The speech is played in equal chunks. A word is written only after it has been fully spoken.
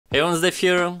Hey everyone's Dave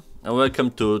here, and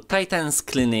welcome to Titan's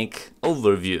Clinic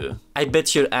Overview. I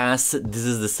bet your ass this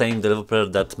is the same developer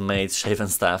that made Shave and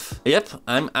Stuff. Yep,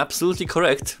 I'm absolutely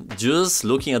correct. Just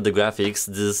looking at the graphics,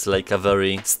 this is like a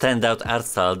very standout art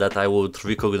style that I would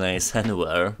recognize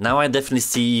anywhere. Now I definitely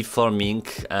see forming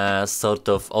a sort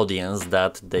of audience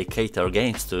that they cater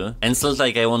games to. And it's not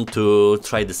like I want to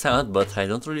try this out, but I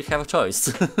don't really have a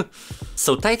choice.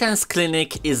 So Titan's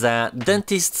Clinic is a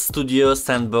dentist studio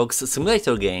sandbox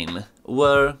simulator game,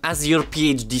 where, as your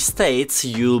PhD states,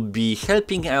 you'll be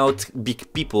helping out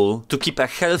big people to keep a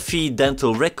healthy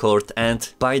dental record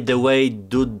and, by the way,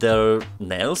 do their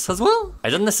nails as well?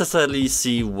 I don't necessarily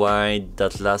see why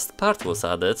that last part was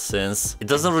added, since it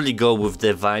doesn't really go with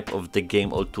the vibe of the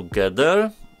game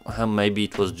altogether. Maybe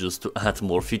it was just to add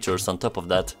more features on top of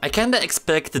that. I kinda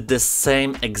expect the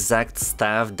same exact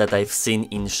stuff that I've seen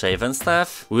in Shave and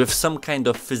Stuff, with some kind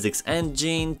of physics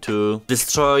engine to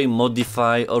destroy,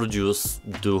 modify, or just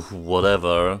do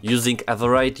whatever, using a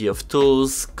variety of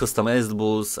tools,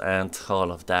 customizables, and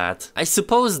all of that. I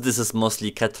suppose this is mostly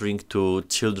catering to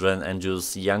children and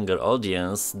just younger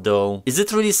audience, though is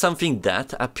it really something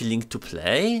that appealing to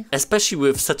play? Especially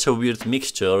with such a weird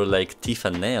mixture like teeth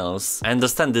and nails. I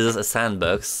understand this is a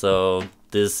sandbox, so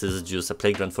this is just a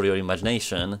playground for your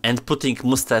imagination, and putting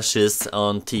mustaches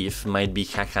on teeth might be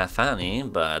haha funny,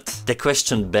 but the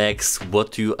question begs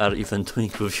what you are even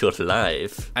doing with your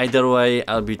life. Either way,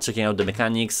 I'll be checking out the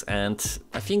mechanics, and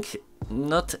I think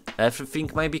not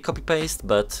everything might be copy-paste,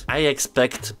 but I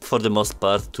expect for the most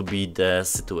part to be the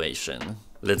situation.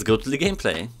 Let's go to the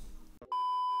gameplay.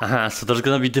 Aha, so there's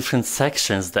gonna be different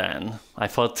sections then. I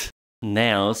thought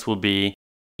nails would be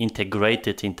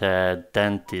integrated into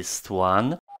dentist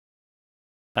one,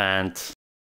 and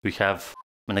we have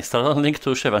an external link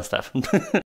to Shave and Stuff.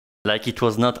 Like it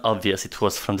was not obvious it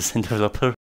was from the same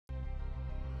developer.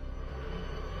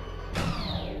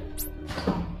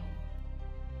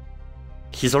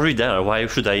 He's already there, why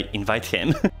should I invite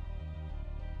him?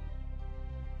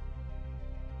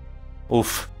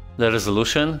 Oof, the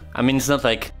resolution? I mean, it's not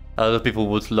like a lot of people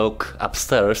would look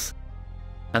upstairs.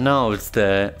 I know it's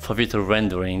the favoritor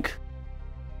rendering.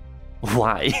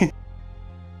 Why?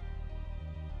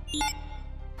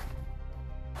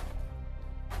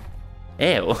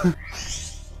 Ew.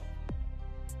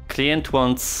 Client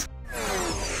wants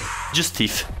just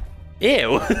teeth.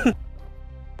 Ew.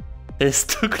 It's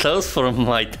too close for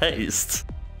my taste.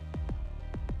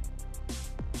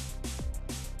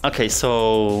 Okay,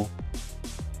 so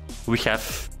we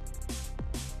have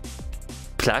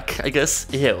plaque, I guess.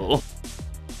 Ew.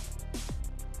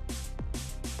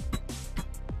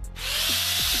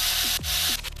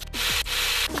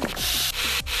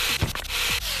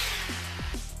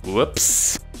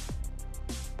 Whoops.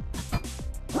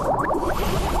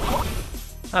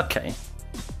 Okay.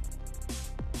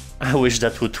 I wish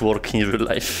that would work in real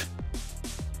life.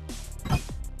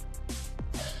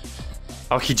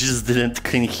 Oh, he just didn't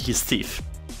clean his teeth.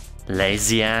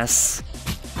 Lazy ass.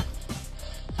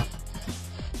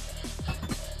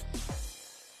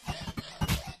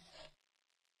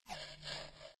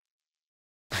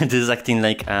 This is acting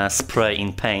like a spray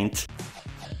in paint.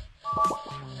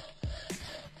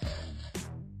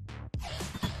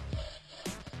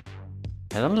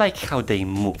 I don't like how they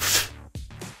move.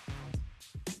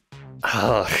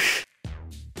 Ugh.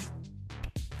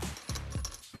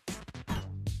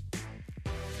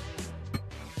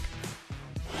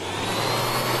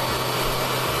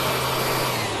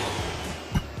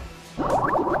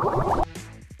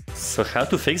 So how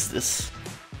to fix this?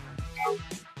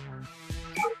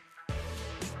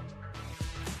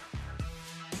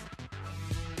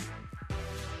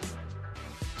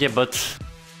 Yeah, but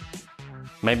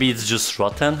maybe it's just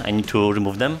rotten, I need to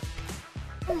remove them.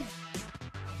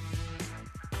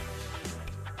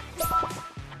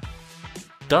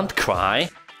 Don't cry.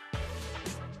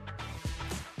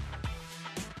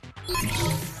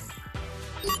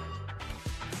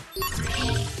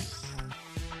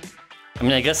 I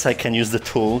mean, I guess I can use the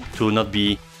tool to not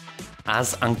be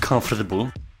as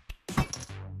uncomfortable.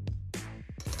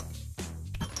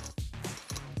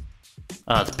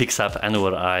 Ah, it picks up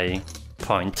anywhere I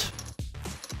point.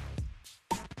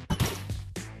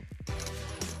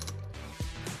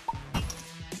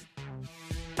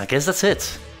 I guess that's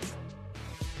it.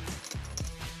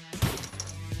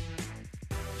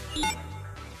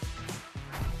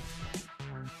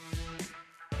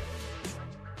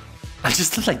 I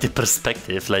just don't like the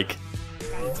perspective, like...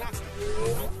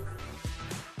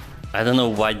 I don't know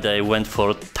why they went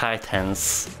for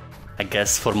Titans. I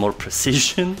guess for more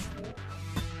precision.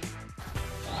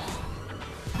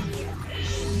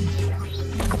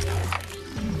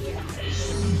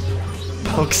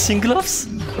 Boxing gloves?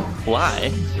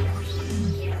 Why?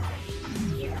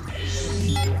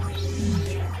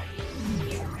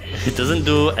 It doesn't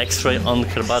do X-ray on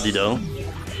her body though.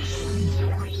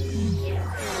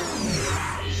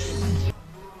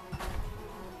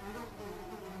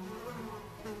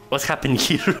 What's happening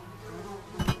here?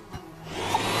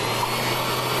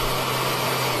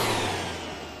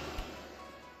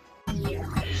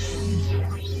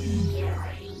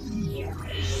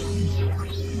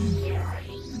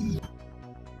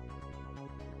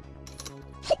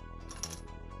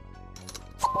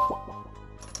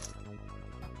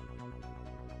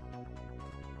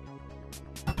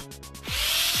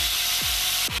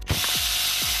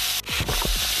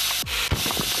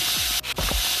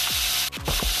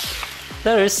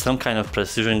 There is some kind of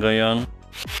precision going on.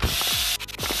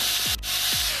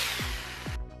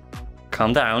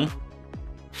 Calm down.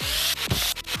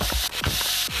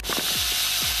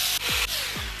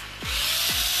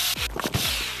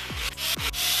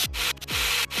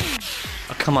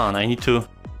 Oh, come on, I need to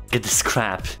get the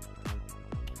scrap.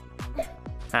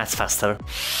 That's faster.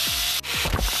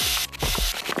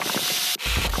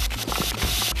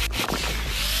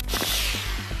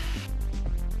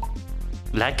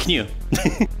 Like new.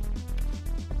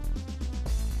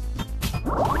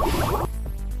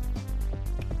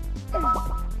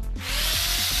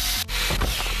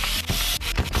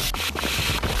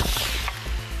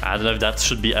 I don't know if that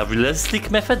should be a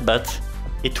realistic method, but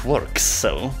it works,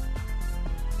 so...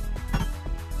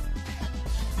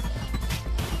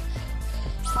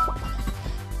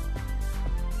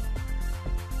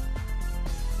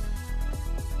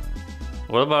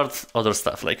 What about other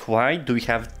stuff? Like, why do we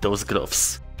have those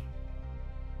gloves?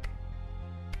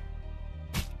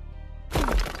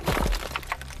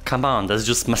 Come on, that's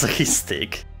just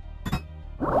masochistic.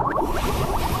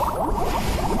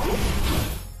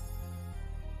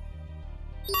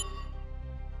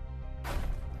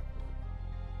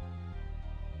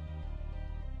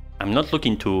 I'm not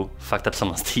looking to fuck up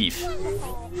someone's teeth.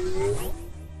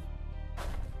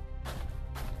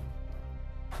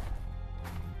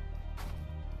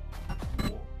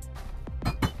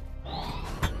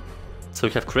 So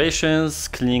we have creations,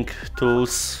 cleaning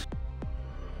tools.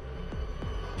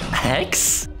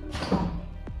 Hex?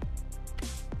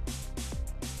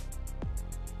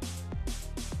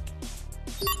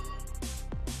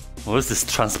 What is this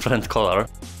transparent color?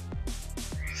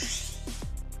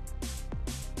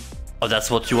 Oh, that's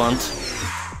what you want?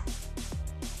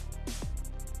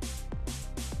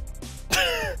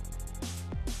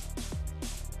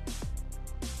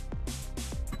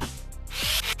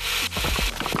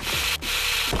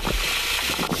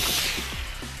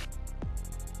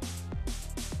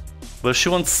 Well, she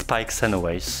wants spikes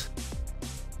anyways.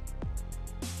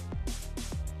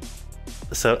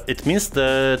 So it means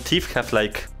the teeth have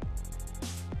like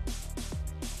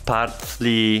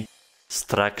partly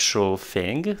structural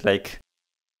thing, like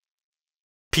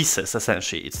pieces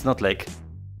essentially. It's not like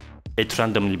it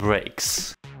randomly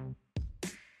breaks.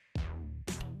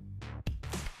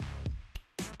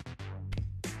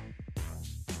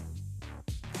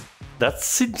 That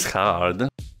seems hard.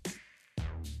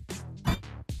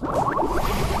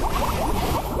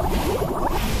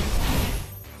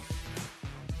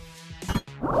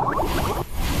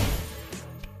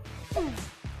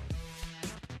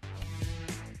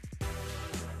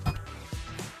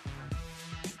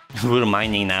 We're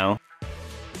mining now.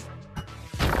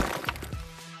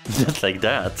 Just like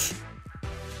that.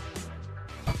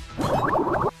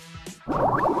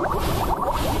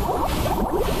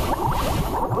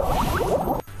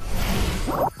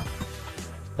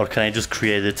 Or can I just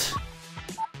create it?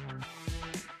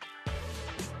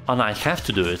 Oh no, I have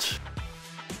to do it.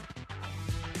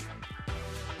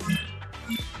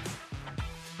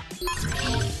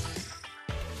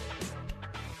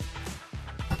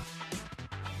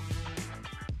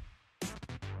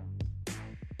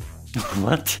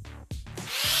 What?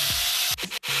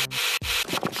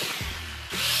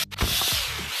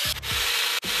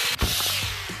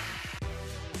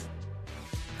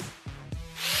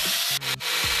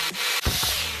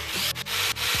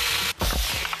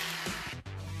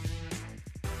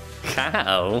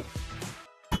 How?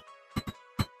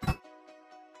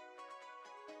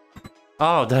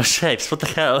 Oh, they're shapes, what the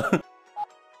hell?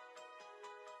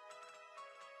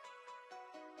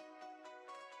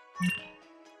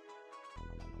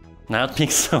 Now it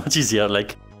makes so much easier,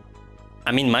 like...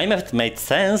 I mean, my method made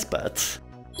sense, but...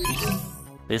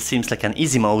 this seems like an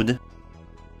easy mode.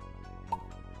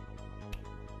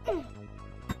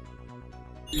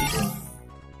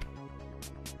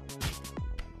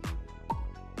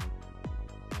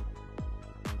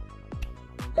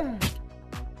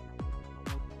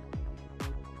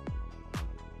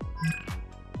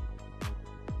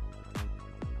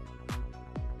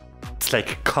 looks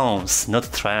like cones,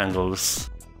 not triangles.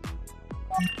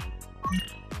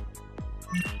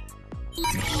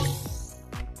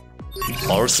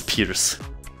 Or spears.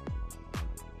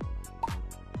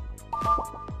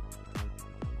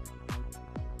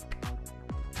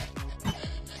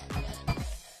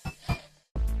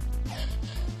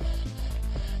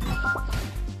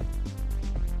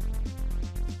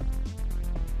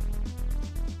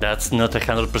 That's not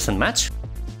 100% match?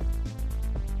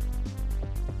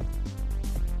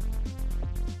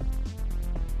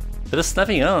 There's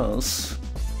nothing else.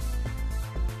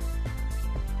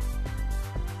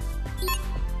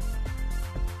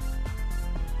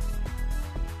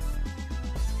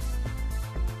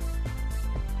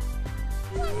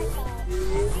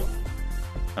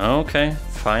 Okay,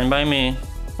 fine by me.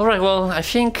 Alright, well, I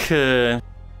think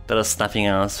there's nothing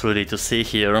else really to see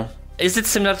here. Is it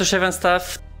similar to Shaven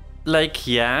Stuff? Like,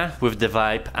 yeah, with the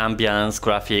vibe, ambience,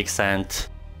 graphics, and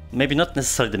maybe not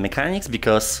necessarily the mechanics,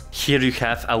 because here you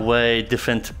have a way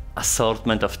different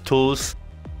assortment of tools,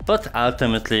 but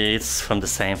ultimately it's from the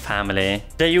same family.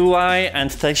 The UI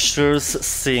and textures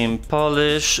seem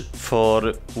polished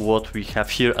for what we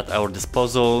have here at our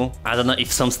disposal. I don't know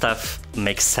if some stuff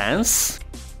makes sense.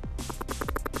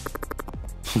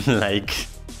 Like...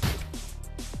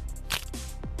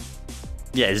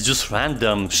 yeah, it's just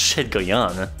random shit going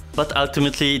on. But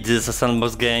ultimately this is a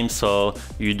sandbox game, so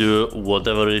you do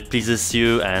whatever it pleases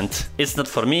you, and it's not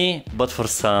for me, but for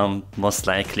some, most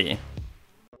likely.